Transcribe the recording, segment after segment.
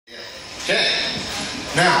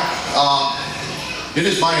Now, it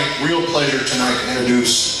is my real pleasure tonight to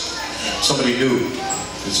introduce somebody new.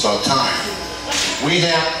 It's about time.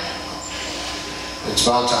 It's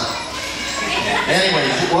about time. Anyway,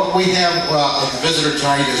 what we have a visitor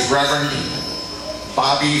tonight is Reverend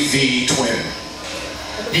Bobby V. Twin.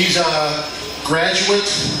 He's a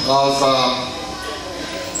graduate of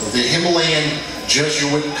the Himalayan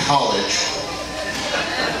Jesuit College,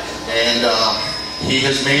 and he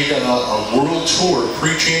has made a world tour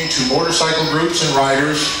preaching to motorcycle groups and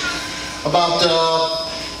riders about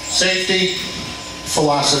safety,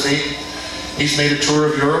 philosophy. He's made a tour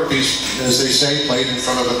of Europe. He's, as they say, played in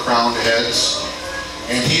front of the crowned heads.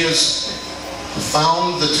 And he has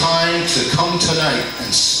found the time to come tonight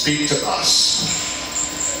and speak to us.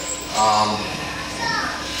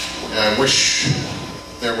 I wish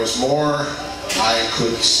there was more I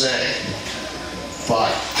could say,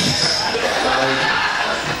 but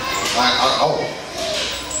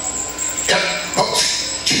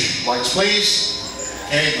lights please.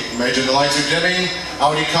 Okay, imagine the lights are dimming.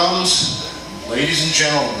 Out he comes. Ladies and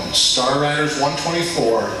gentlemen, Starriders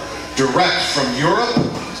 124, direct from Europe,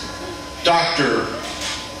 Dr.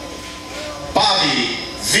 Bobby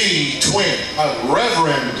V. Twin,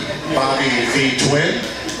 Reverend Bobby V. Twin.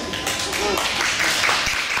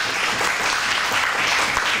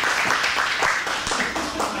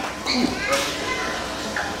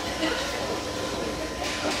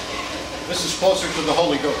 This is closer to the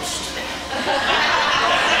Holy Ghost.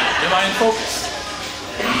 Am I in focus?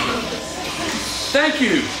 Thank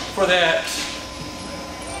you for that.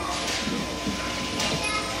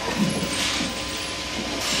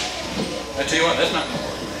 I tell you what, that's not going to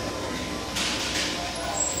work.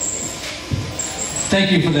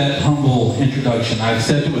 Thank you for that humble introduction. I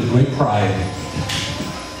accept it with great pride.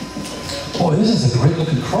 Boy, this is a great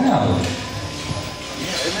looking crowd.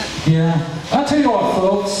 Yeah. I'll tell you what,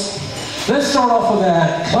 folks. Let's start off with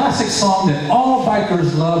that classic song that all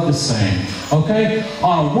bikers love to sing. Okay?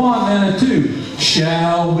 On a 1 and a 2.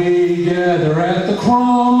 Shall we gather at the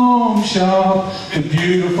chrome shop? The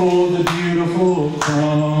beautiful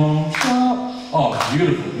chrome shop. Oh,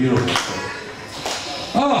 beautiful, beautiful.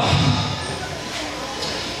 Oh.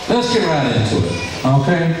 Let's get right into it.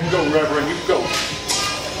 Okay? You go, Reverend, you go.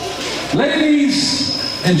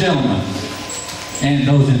 Ladies and gentlemen, and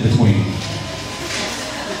those in between.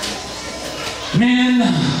 Men,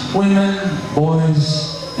 women,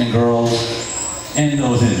 boys, and girls, and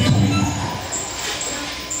those in between.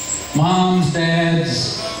 Moms,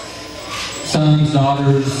 dads, sons,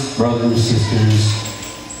 daughters, brothers, sisters,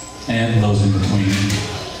 and those in between.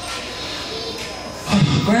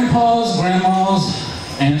 Grandpas, grandmas,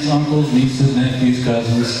 aunts, uncles, nieces, nephews,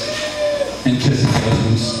 cousins, and kissing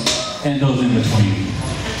cousins, and those in between.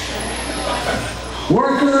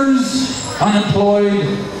 Workers, unemployed,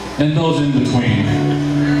 and those in between.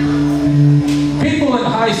 People in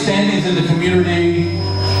high standings in the community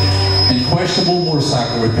and questionable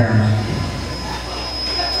motorcycle repairmen.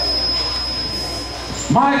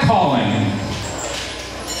 My calling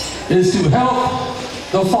is to help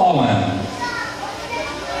the fallen,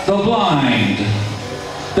 the blind,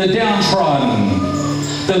 the downtrodden,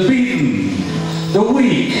 the beaten, the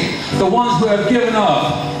weak, the ones who have given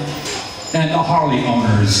up, and the Harley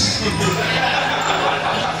owners.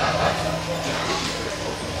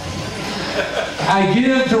 I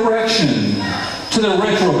give direction to the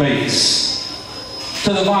reprobates,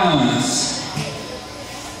 to the violence,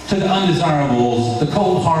 to the undesirables, the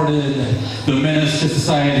cold-hearted, the menace to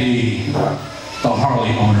society, the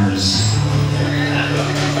Harley owners.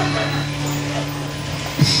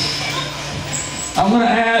 I'm going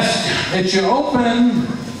to ask that you open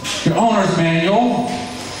your owner's manual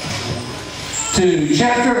to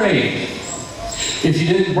chapter 8. If you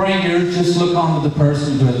didn't bring yours, just look on to the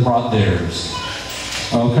person who has brought theirs.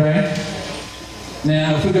 Okay?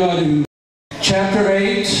 Now, if we go to chapter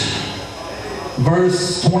 8,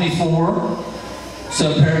 verse 24,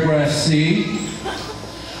 subparagraph C,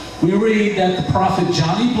 we read that the prophet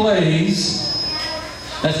Johnny Blaze,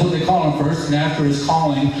 that's what they call him first, and after his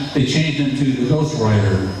calling, they changed him to the Ghost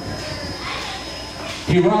Rider.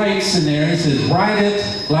 He writes in there, he says, "Write it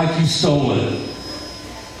like you stole it."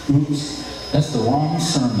 Oops. That's the wrong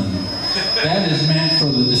sermon. That is meant for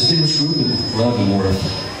the distinguished group of Leavenworth.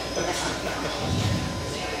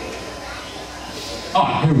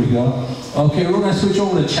 Oh, here we go. Okay, we're going to switch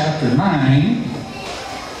over to chapter 9,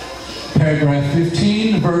 paragraph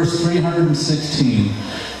 15, verse 316.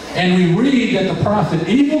 And we read that the prophet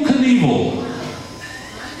Evel Knievel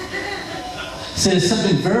says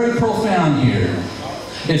something very profound here.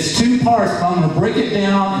 It's 2 parts, but I'm going to break it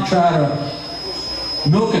down and try to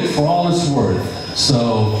milk it for all it's worth.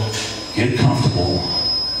 So get comfortable.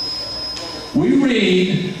 We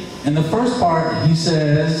read in the first part, he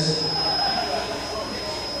says,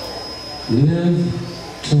 live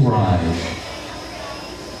to ride.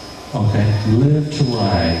 Okay, live to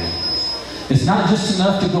ride. It's not just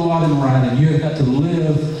enough to go out and ride, and you have got to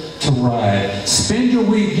live to ride. Spend your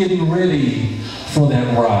week getting ready for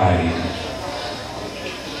that ride.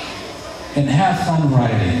 And have fun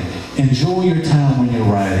riding. Enjoy your time when you're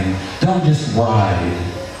riding. Don't just ride,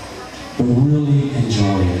 but really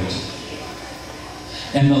enjoy it.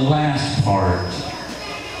 And the last part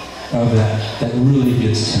of that really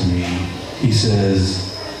gets to me. He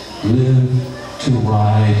says, live to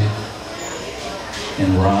ride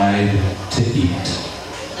and ride to eat.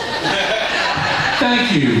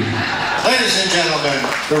 Thank you. Ladies and gentlemen,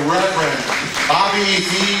 the Reverend Bobby V.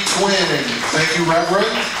 Twinning. Thank you,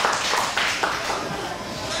 Reverend.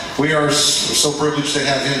 We are so privileged to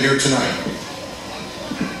have him here tonight.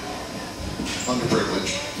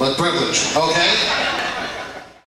 Underprivileged, but privileged, okay?